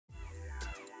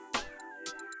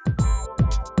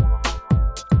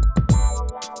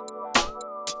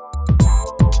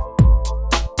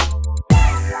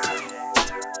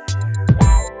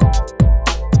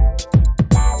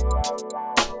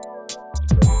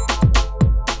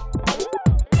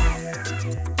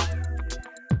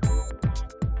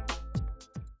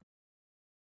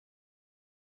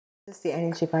the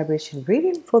energy vibration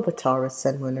reading for the Taurus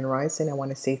Sun, Moon, and Rising. I want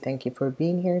to say thank you for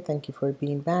being here. Thank you for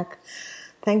being back.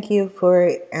 Thank you for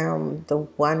the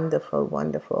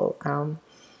wonderful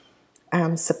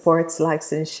supports,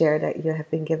 likes, and share that you have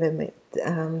been giving me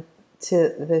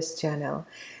to this channel.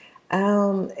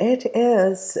 It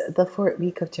is the 4th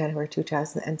week of January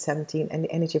 2017, and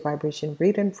the energy vibration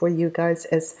reading for you guys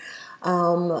is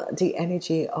the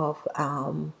energy of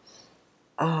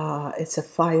it's a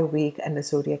fire week, and the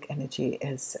zodiac energy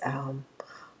is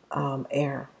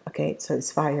air. Okay, so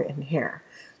it's fire in here.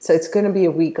 So it's going to be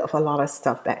a week of a lot of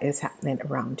stuff that is happening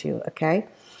around you. Okay,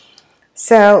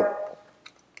 so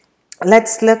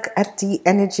let's look at the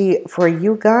energy for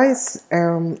you guys.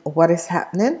 What is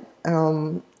happening?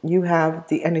 You have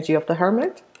the energy of the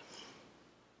Hermit.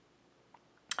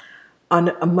 On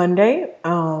a Monday,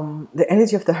 the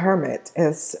energy of the Hermit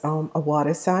is a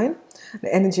water sign.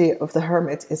 The energy of the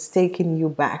Hermit is taking you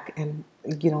back, and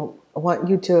I want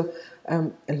you to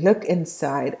look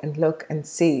inside and look and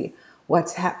see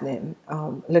what's happening.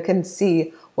 Look and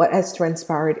see what has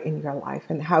transpired in your life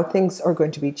and how things are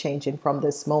going to be changing from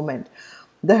this moment.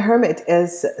 The Hermit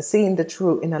is seeing the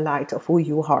true inner light of who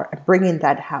you are and bringing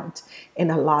that out in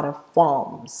a lot of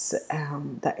forms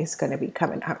that is going to be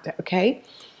coming out there. Okay.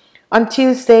 On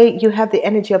Tuesday, you have the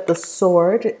energy of the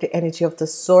sword, the energy of the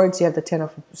swords. You have the 10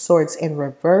 of swords in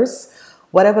reverse.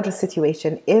 Whatever the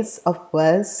situation is or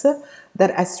was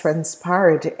that has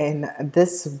transpired in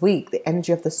this week, the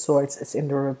energy of the swords is in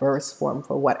the reverse form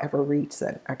for whatever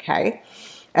reason, okay?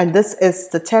 And this is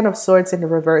the 10 of swords in the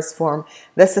reverse form.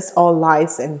 This is all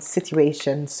lies and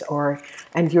situations,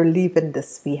 and you're leaving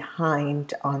this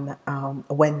behind on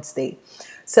Wednesday.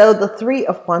 So the 3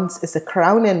 of Wands is the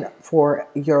crowning for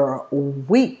your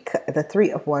week. The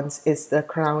 3 of Wands is the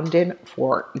crowning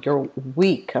for your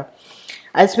week.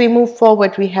 As we move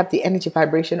forward, we have the energy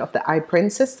vibration of the Eye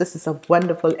Princess. This is a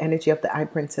wonderful energy of the Eye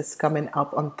Princess coming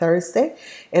up on Thursday.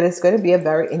 It is going to be a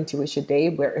very intuitive day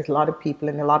where a lot of people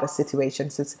in a lot of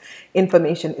situations,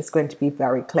 information is going to be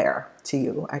very clear to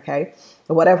you, okay?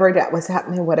 Whatever that was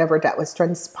happening, whatever that was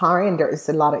transpiring, there is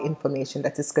a lot of information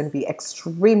that is going to be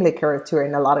extremely clear to you,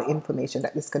 and a lot of information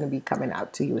that is going to be coming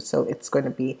out to you. So it's going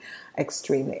to be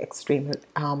extremely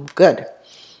good.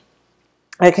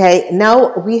 Okay,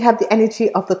 now we have the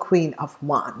energy of the Queen of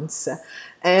Wands.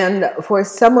 And for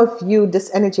some of you,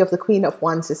 this energy of the Queen of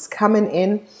Wands is coming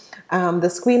in.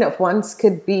 This Queen of Wands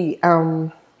could be,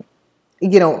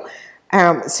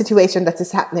 situation that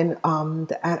is happening and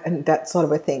that sort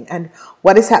of a thing. And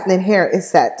what is happening here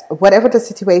is that whatever the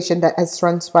situation that has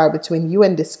transpired between you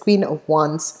and this Queen of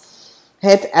Wands,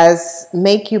 it has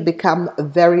make you become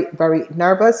very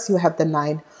nervous. You have the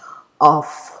 9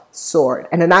 of Sword,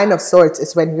 and the 9 of Swords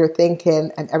is when you're thinking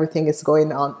and everything is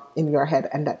going on in your head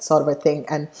and that sort of a thing,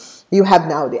 and you have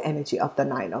now the energy of the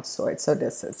 9 of Swords. So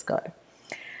this is good.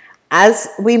 As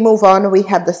we move on, we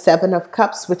have the 7 of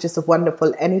Cups, which is a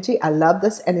wonderful energy. I love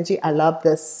this energy. I love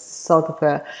this sort of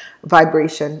a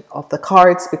vibration of the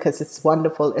cards because it's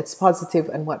wonderful, it's positive,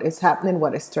 and what is happening,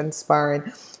 what is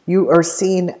transpiring, you are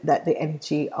seeing that the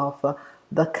energy of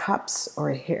the Cups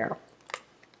are here.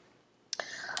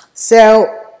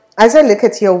 So as I look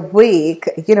at your week,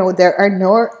 there are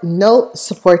no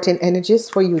supporting energies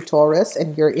for you, Taurus,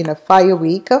 and you're in a fire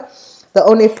week. The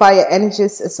only fire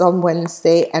energies is on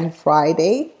Wednesday and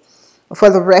Friday. For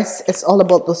the rest, it's all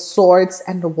about the swords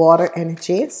and the water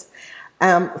energies.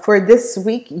 For this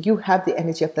week, you have the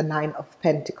energy of the 9 of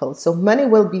Pentacles. So money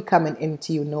will be coming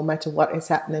into you no matter what is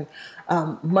happening.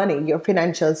 Money, your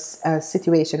financial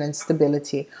situation and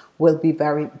stability will be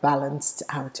very balanced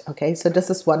out. Okay, so this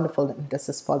is wonderful and this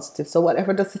is positive. So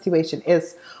whatever the situation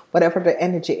is, whatever the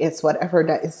energy is, whatever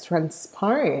that is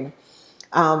transpiring,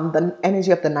 the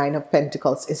energy of the 9 of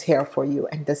Pentacles is here for you,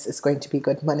 and this is going to be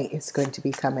good. Money is going to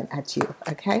be coming at you.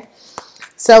 Okay,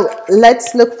 so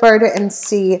let's look further and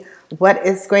see what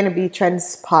is going to be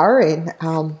transpiring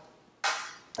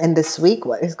in this week.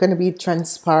 What is going to be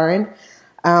transpiring?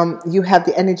 You have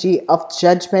the energy of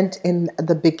Judgment in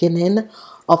the beginning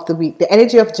of the week. The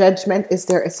energy of Judgment is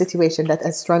there a situation that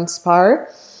has transpired.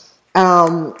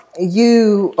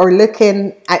 You are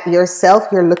looking at yourself,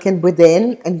 you're looking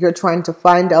within, and you're trying to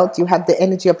find out. You have the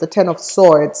energy of the 10 of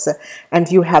Swords, and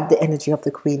you have the energy of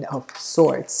the Queen of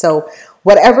Swords. So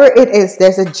whatever it is,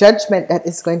 there's a judgment that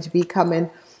is going to be coming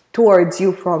towards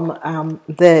you from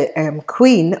the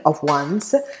Queen of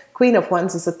Wands. Queen of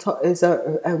Wands is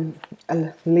a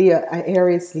Leo,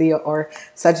 Aries, Leo, or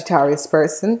Sagittarius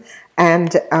person,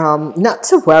 and not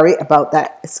to worry about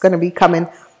that. It's going to be coming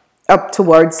up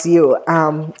towards you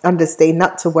on this day.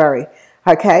 Not to worry.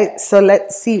 Okay, so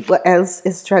let's see what else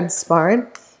is transpiring.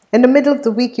 In the middle of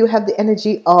the week, you have the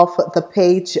energy of the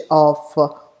Page of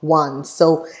Wands.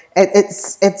 So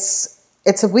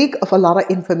it's a week of a lot of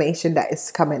information that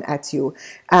is coming at you.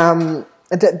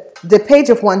 The Page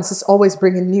of Wands is always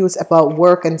bringing news about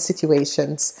work and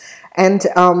situations, and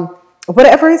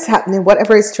whatever is happening,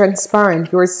 whatever is transpiring,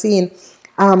 you're seeing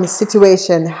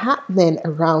situation happening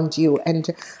around you, and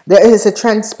there is a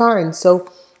transparent. So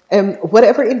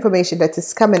whatever information that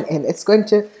is coming in, it's going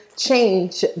to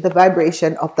change the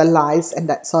vibration of the lies and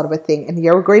that sort of a thing, and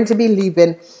you're going to be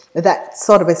leaving that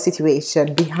sort of a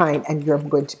situation behind, and you're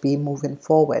going to be moving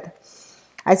forward.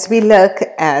 As we look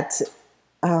at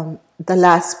the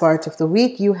last part of the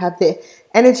week, you have the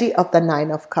energy of the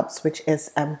Nine of Cups, which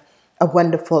is a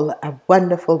wonderful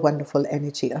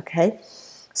energy. Okay,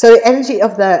 so the energy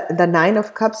of the Nine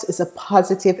of Cups is a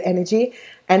positive energy,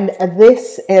 and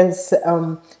this is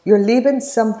you're leaving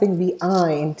something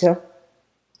behind.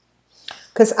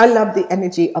 Because I love the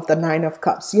energy of the Nine of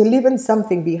Cups. You're leaving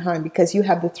something behind because you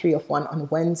have the Three of Wands on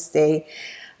Wednesday,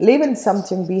 leaving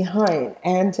something behind,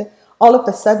 and all of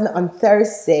a sudden on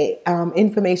Thursday,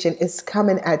 information is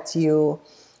coming at you,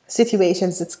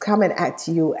 situations that's coming at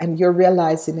you, and you're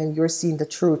realizing and you're seeing the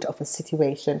truth of a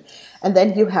situation. And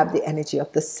then you have the energy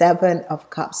of the Seven of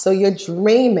Cups. So you're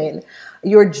dreaming,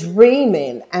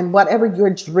 and whatever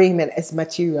you're dreaming is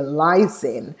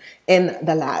materializing in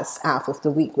the last half of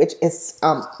the week, which is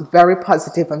very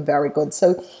positive and very good.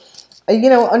 So you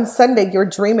know, on Sunday, you're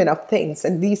dreaming of things,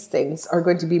 and these things are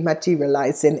going to be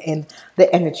materializing in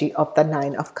the energy of the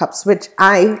Nine of Cups, which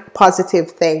I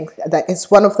positive think that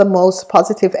is one of the most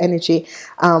positive energy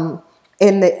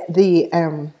in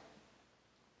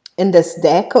in this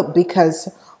deck, because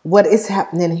what is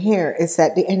happening here is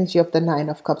that the energy of the Nine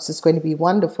of Cups is going to be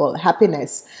wonderful,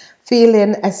 happiness,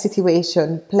 feeling a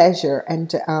situation, pleasure,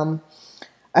 and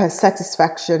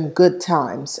satisfaction, good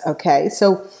times. Okay,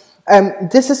 so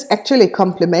this is actually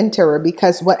complementary,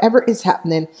 because whatever is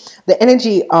happening, the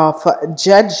energy of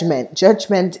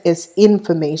judgment is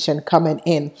information coming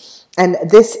in, and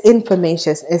this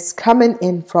information is coming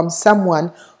in from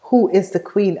someone who is the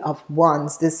Queen of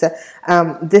Wands. This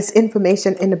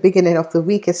information in the beginning of the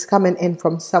week is coming in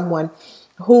from someone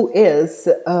who is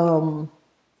an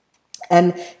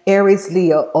Aries,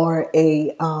 Leo, or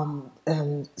a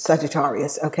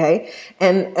Sagittarius. Okay,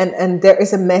 and there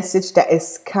is a message that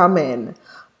is coming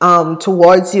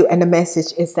towards you, and the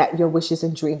message is that your wishes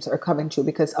and dreams are coming true,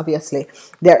 because obviously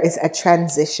there is a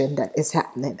transition that is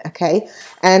happening. Okay,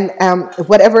 and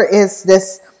whatever is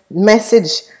this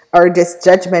message or this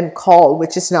judgment call,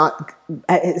 which is not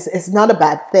a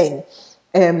bad thing,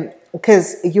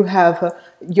 because you have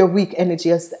your weak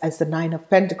energy as the Nine of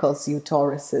Pentacles, you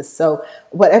Tauruses. So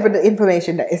whatever the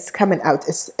information that is coming out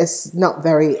is not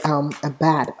very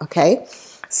bad. Okay,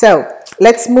 so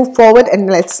let's move forward and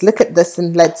let's look at this,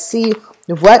 and let's see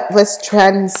what was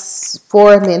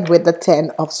transforming with the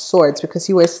Ten of Swords, because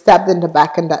you were stabbed in the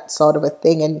back and that sort of a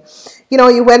thing, and you know,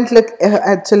 you went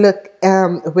to look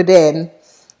within.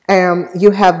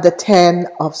 You have the Ten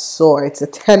of Swords. The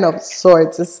Ten of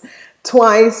Swords is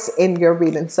twice in your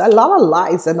reading. So a lot of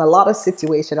lies and a lot of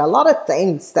situation, a lot of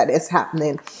things that is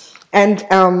happening. And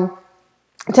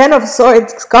Ten of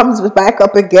Swords comes back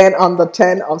up again on the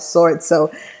Ten of Swords.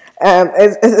 So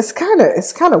it's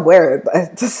kind of weird,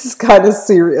 but this is kind of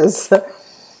serious.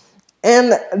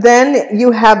 And then you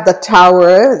have the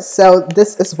Tower. So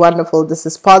this is wonderful. This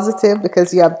is positive,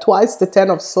 because you have twice the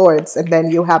Ten of Swords, and then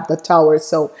you have the Tower.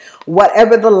 So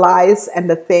whatever the lies and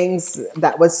the things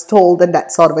that was told and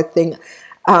that sort of a thing,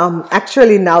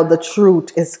 actually now the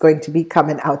truth is going to be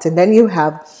coming out. And then you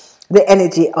have the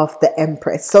energy of the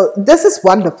Empress. So this is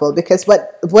wonderful, because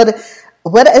what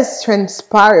has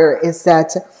transpired is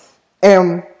that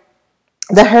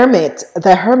the hermit,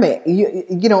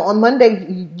 you know, on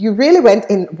Monday, you really went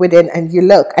in within and you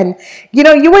look, and, you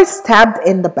know, you were stabbed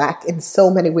in the back in so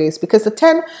many ways, because the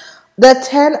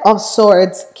Ten of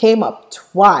Swords came up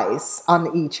twice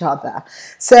on each other.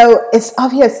 So it's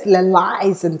obviously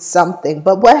lies and something.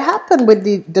 But what happened with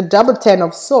the double Ten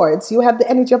of Swords, you have the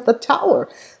energy of the Tower.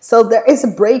 So there is a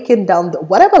breaking down,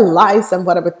 whatever lies and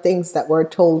whatever things that were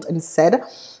told and said.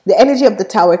 The energy of the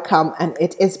Tower come, and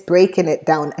it is breaking it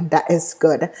down, and that is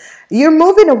good. You're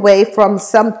moving away from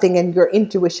something, and your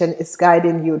intuition is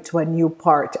guiding you to a new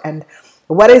part. And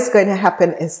what is going to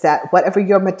happen is that whatever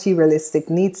your materialistic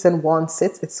needs and wants,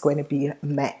 it's going to be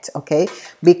met. Okay,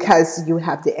 because you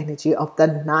have the energy of the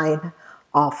Nine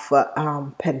of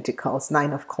Pentacles,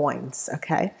 Nine of Coins.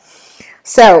 Okay,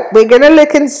 so we're gonna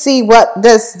look and see what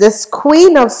this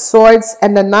Queen of Swords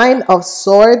and the Nine of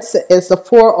Swords is. The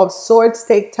Four of Swords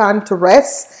take time to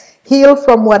rest, Heal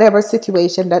from whatever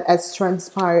situation that has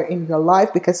transpired in your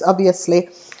life, because obviously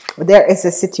there is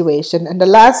a situation. And the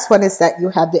last one is that you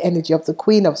have the energy of the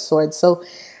Queen of Swords. So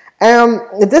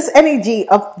this energy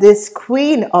of this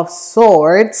Queen of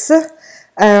Swords,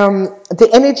 the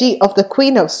energy of the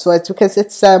Queen of Swords, because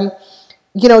it's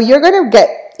you know, you're going to get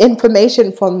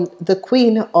information from the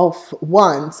Queen of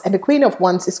Wands, and the Queen of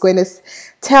Wands is going to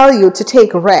tell you to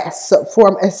take rest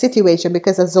from a situation,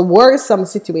 because there's a worrisome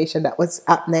situation that was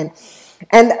happening.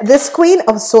 And this Queen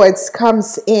of Swords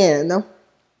comes in,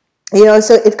 you know,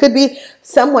 so it could be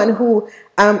someone who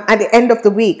at the end of the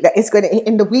week that is going to,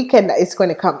 in the weekend, that is going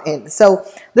to come in. So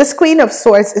this Queen of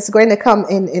Swords is going to come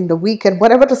in the weekend.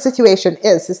 Whatever the situation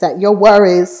is that your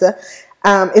worries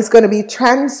is going to be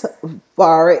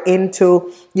transferred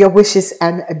into your wishes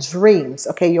and dreams.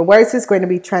 Okay, your words is going to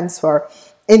be transferred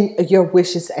in your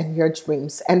wishes and your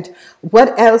dreams. And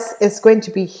what else is going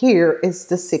to be here is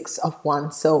the Six of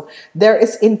Wands. So there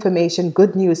is information,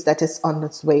 good news that is on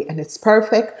its way, and it's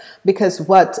perfect, because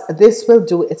what this will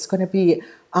do, it's going to be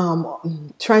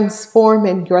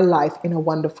transforming your life in a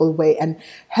wonderful way and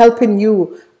helping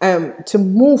you to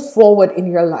move forward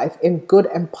in your life in good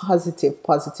and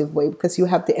positive way, because you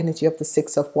have the energy of the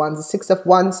Six of Wands. The Six of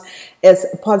Wands is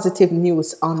positive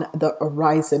news on the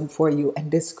horizon for you,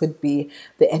 and this could be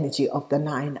the energy of the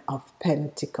Nine of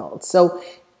Pentacles. So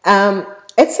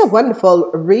it's a wonderful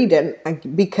reading,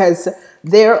 because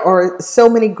there are so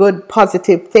many good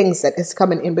positive things that is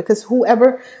coming in, because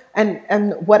whoever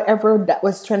and whatever that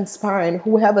was transpiring,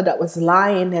 whoever that was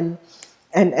lying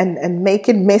and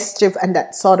making mischief and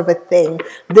that sort of a thing,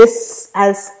 this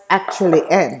has actually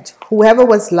ended. Whoever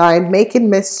was lying, making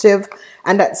mischief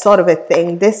and that sort of a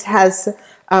thing, this has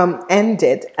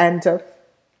ended, and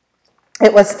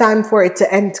it was time for it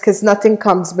to end, because nothing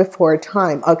comes before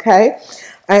time. Okay,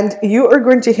 and you are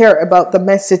going to hear about the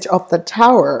message of the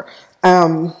Tower,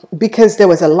 because there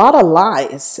was a lot of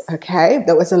lies. Okay,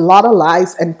 there was a lot of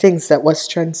lies and things that was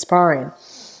transpiring.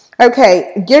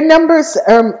 Okay, your numbers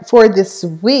for this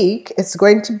week is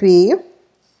going to be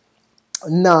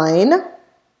 9,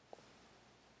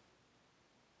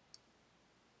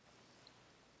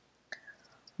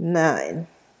 9,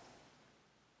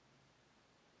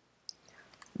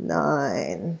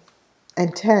 9,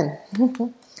 and 10.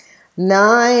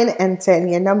 9 and 10.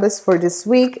 Your numbers for this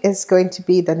week is going to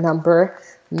be the number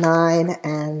 9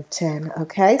 and 10.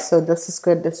 Okay, so this is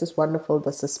good, this is wonderful,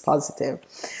 this is positive.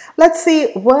 Let's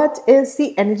see, what is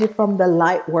the energy from the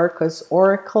Light Workers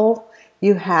Oracle?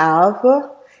 You have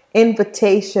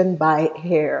invitation by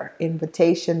hair.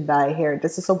 Invitation by hair.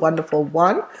 This is a wonderful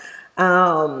one.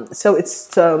 So it's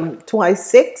twice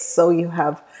 6, so you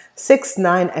have 6,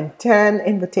 9, and 10.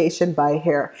 Invitation by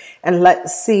hair. And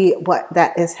let's see what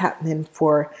that is happening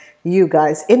for you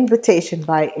guys. Invitation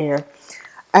by hair.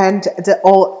 And the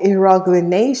all irregular,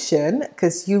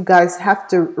 because you guys have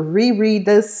to reread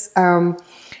this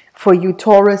for you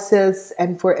Tauruses,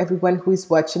 and for everyone who is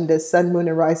watching this Sun, Moon,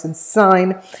 and Rising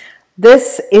sign.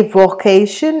 This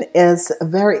evocation is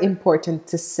very important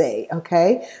to say,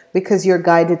 okay, because you're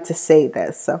guided to say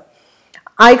this.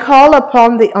 I call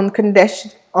upon the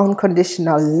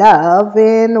unconditional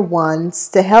loving ones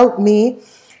to help me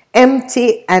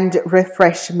empty and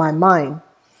refresh my mind,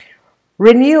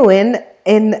 renewing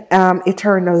in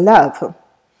eternal love.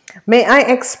 May I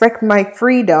express my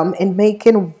freedom in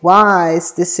making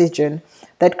wise decisions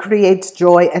that creates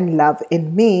joy and love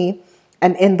in me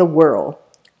and in the world.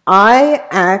 I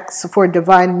ask for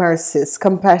divine mercies,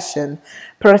 compassion,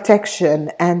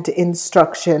 protection, and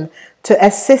instruction to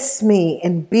assist me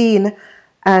in being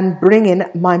and bringing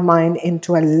my mind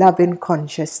into a loving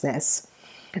consciousness.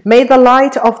 May the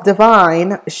light of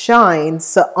divine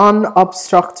shines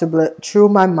unobstructedly through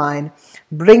my mind,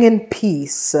 bringing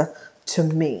peace to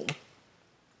me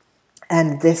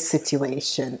and this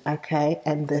situation, okay,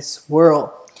 and this world.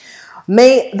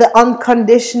 May the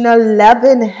unconditional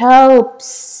loving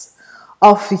helps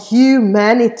of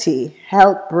humanity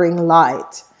help bring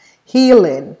light,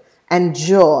 healing, and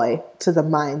joy to the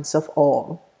minds of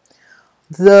all.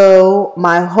 Though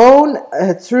my own,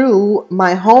 through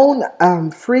my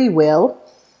own free will,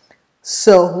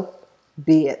 so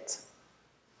be it.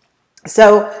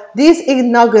 So these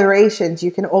inaugurations,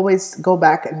 you can always go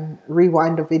back and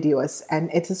rewind the videos, and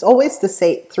it is always to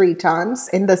say 3 times.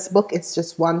 In this book, it's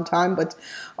just 1 time, but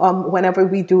whenever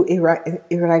we do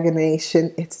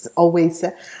inauguration, it's always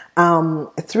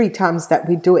 3 times that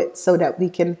we do it, so that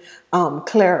we can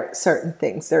clear certain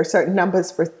things. There are certain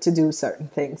numbers to do certain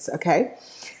things, okay?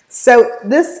 So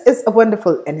this is a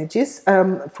wonderful energies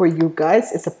for you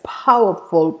guys. It's a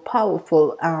powerful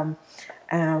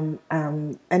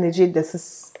energy. This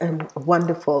is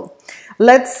wonderful.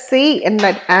 Let's see, and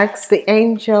let's ask the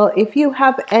angel. If you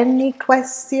have any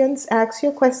questions, ask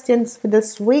your questions for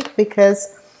this week,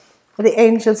 because the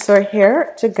angels are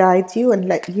here to guide you and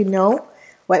let you know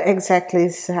what exactly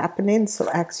is happening. So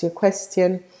ask your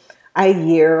question a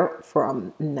year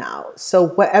from now. So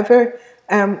whatever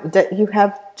that you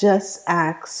have just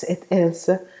asked, it is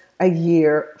a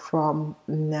year from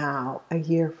now. A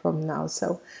year from now.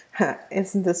 So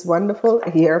isn't this wonderful?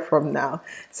 A year from now.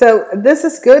 So this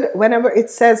is good. Whenever it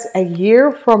says a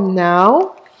year from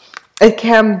now, it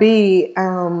can be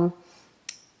your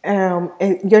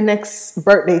next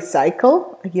birthday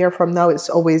cycle. A year from now is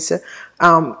always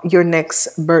your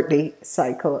next birthday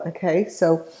cycle. Okay,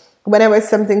 so whenever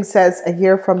something says a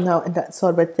year from now and that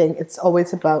sort of a thing, it's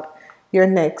always about your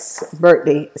next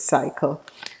birthday cycle,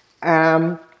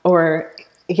 or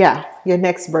yeah, your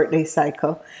next birthday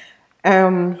cycle.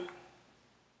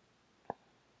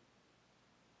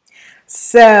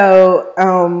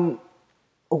 So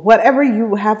whatever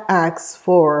you have asked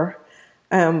for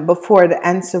before the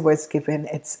answer was given,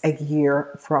 it's a year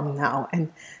from now.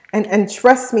 And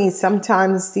trust me,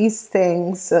 sometimes these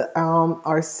things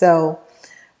are so,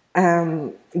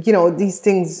 these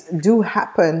things do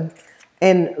happen.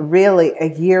 And really,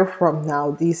 a year from now,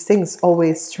 these things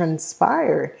always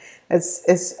transpire.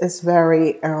 It's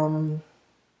very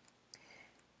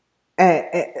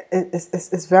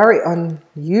it's very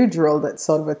unusual, that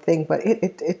sort of a thing, but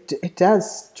it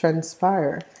does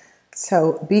transpire.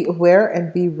 So be aware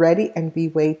and be ready and be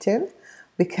waiting,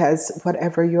 because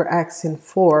whatever you're asking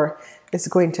for is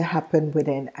going to happen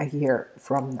within a year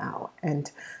from now.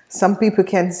 And some people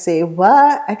can say,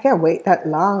 what? I can't wait that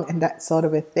long, and that sort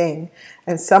of a thing.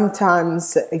 And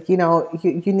sometimes, you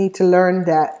need to learn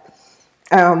that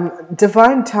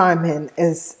divine timing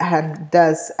is and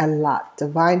does a lot.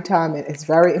 Divine timing is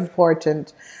very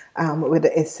important with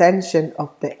the ascension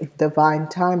of the divine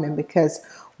timing, because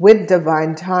with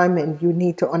divine timing, you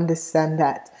need to understand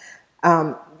that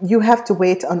you have to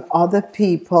wait on other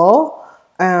people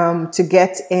to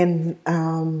get in.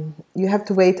 You have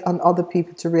to wait on other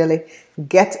people to really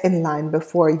get in line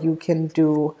before you can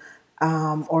do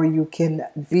or you can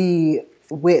be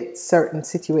with certain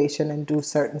situation and do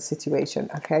certain situation.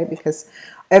 Okay, because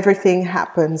everything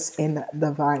happens in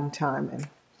divine timing.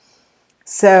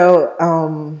 So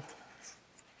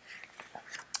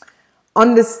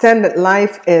understand that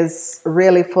life is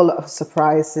really full of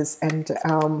surprises, and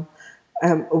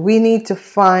we need to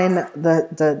find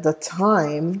the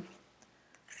time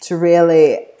to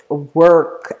really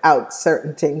work out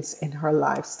certain things in our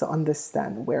lives to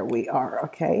understand where we are.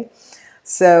 Okay,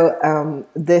 so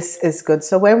this is good.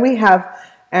 So when we have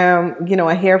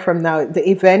a year from now, the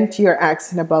event you're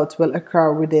asking about will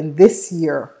occur within this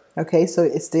year. Okay, so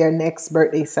it's their next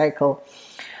birthday cycle,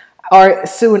 or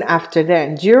soon after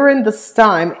then. During this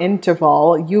time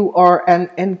interval, you are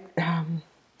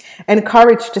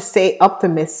encouraged to stay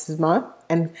optimistic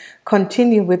and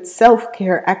continue with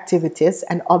self-care activities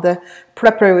and other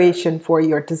preparation for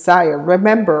your desire.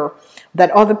 Remember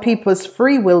that other people's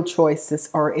free will choices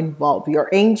are involved. Your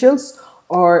angels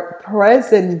are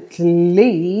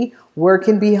presently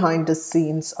working behind the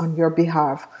scenes on your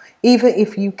behalf, even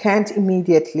if you can't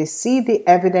immediately see the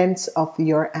evidence of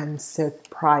your answer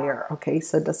prior. Okay,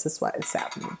 so this is what is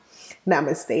happening.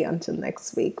 Namaste until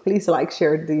next week. Please like,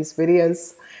 share these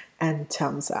videos, and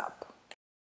thumbs up.